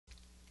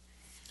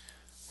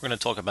We're going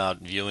to talk about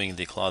viewing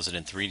the closet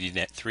in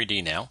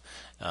 3D now.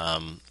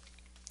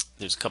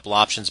 There's a couple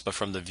options, but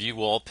from the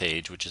View All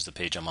page, which is the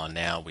page I'm on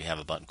now, we have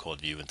a button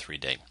called View in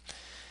 3D.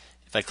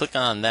 If I click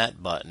on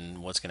that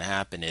button, what's going to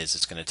happen is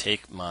it's going to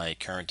take my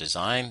current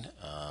design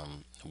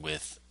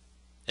with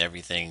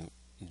everything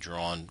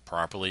drawn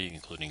properly,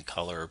 including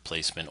color,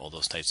 placement, all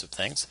those types of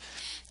things.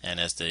 And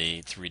as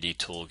the 3D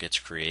tool gets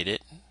created,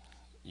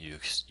 you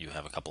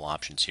have a couple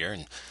options here,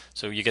 and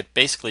so you get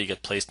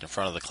placed in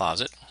front of the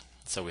closet.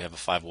 So we have a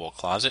 5-wall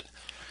closet.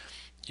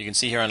 You can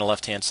see here on the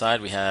left hand side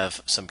we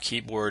have some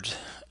keyboard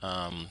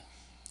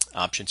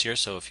options here.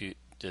 So if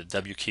the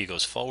W key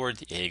goes forward,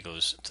 the A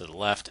goes to the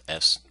left,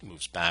 S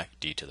moves back,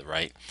 D to the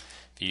right.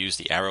 If you use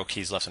the arrow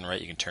keys left and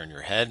right, you can turn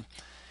your head.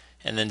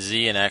 And then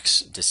Z and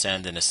X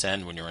descend and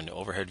ascend when you're in the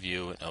overhead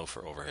view, and O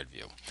for overhead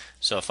view.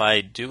 So if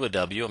I do a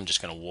W, I'm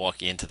just going to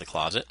walk into the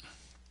closet.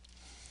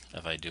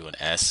 If I do an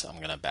S, I'm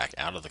going to back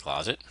out of the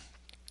closet.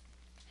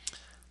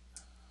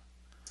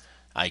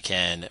 I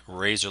can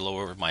raise or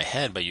lower my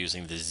head by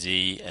using the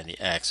Z and the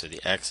X. So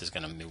the X is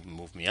going to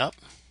move me up,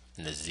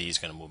 and the Z is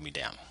going to move me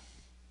down.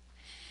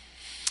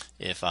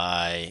 If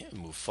I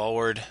move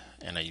forward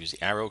and I use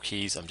the arrow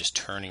keys, I'm just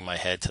turning my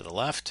head to the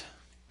left,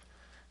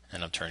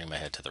 and I'm turning my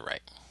head to the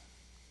right.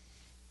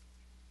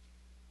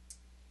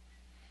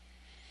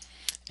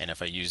 And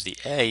if I use the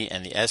A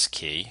and the S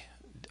key,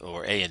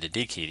 or A and the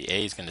D key, the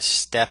A is going to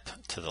step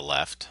to the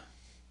left,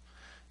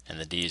 and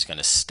the D is going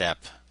to step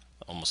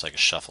almost like a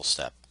shuffle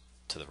step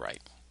to the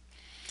right.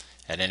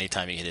 At any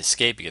time you hit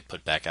escape, you get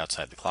put back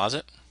outside the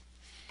closet.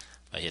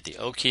 If I hit the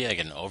O key, I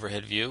get an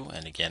overhead view,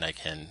 and again I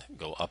can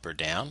go up or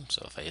down.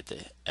 So if I hit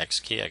the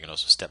X key, I can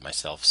also step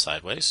myself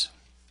sideways.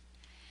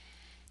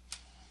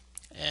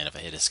 And if I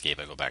hit escape,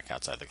 I go back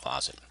outside the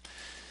closet.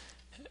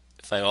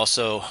 If I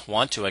also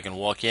want to, I can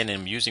walk in,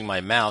 and using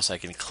my mouse I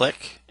can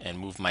click and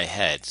move my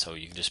head. So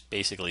you can just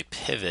basically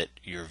pivot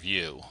your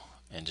view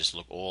and just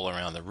look all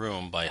around the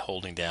room by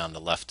holding down the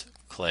left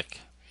click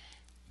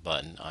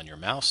button on your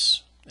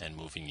mouse and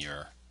moving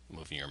your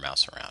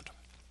mouse around.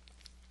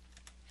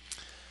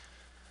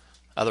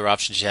 Other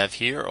options you have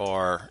here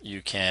are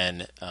you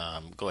can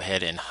go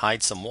ahead and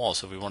hide some walls.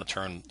 So if we want to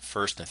turn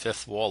first and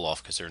fifth wall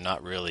off because they're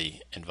not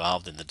really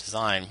involved in the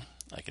design,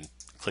 I can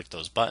click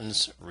those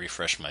buttons,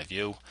 refresh my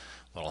view.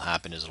 What will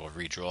happen is it will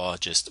redraw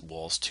just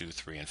walls 2,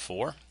 3, and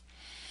 4,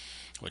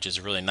 which is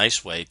a really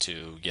nice way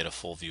to get a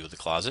full view of the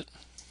closet.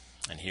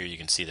 And here you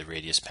can see the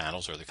radius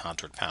panels or the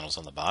contoured panels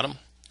on the bottom,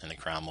 and the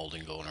crown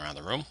molding going around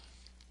the room.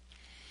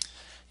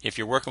 If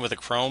you're working with a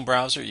Chrome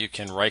browser, you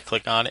can right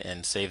click on it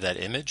and save that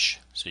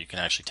image, so you can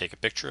actually take a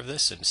picture of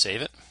this and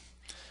save it.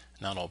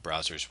 Not all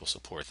browsers will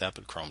support that,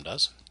 but Chrome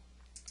does.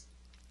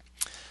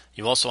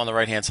 You also on the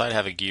right hand side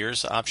have a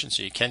gears option,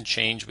 so you can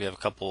change. We have a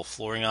couple of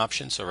flooring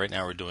options. So right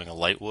now we're doing a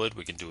light wood.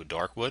 We can do a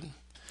dark wood,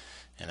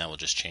 and that will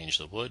just change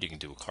the wood. You can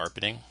do a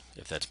carpeting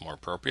if that's more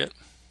appropriate.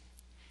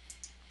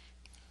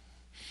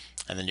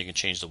 And then you can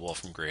change the wall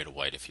from gray to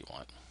white if you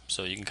want.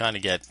 So you can kind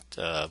of get,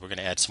 we're going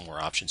to add some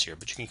more options here,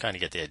 but you can kind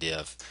of get the idea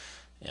of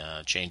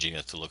changing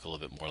it to look a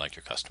little bit more like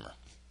your customer.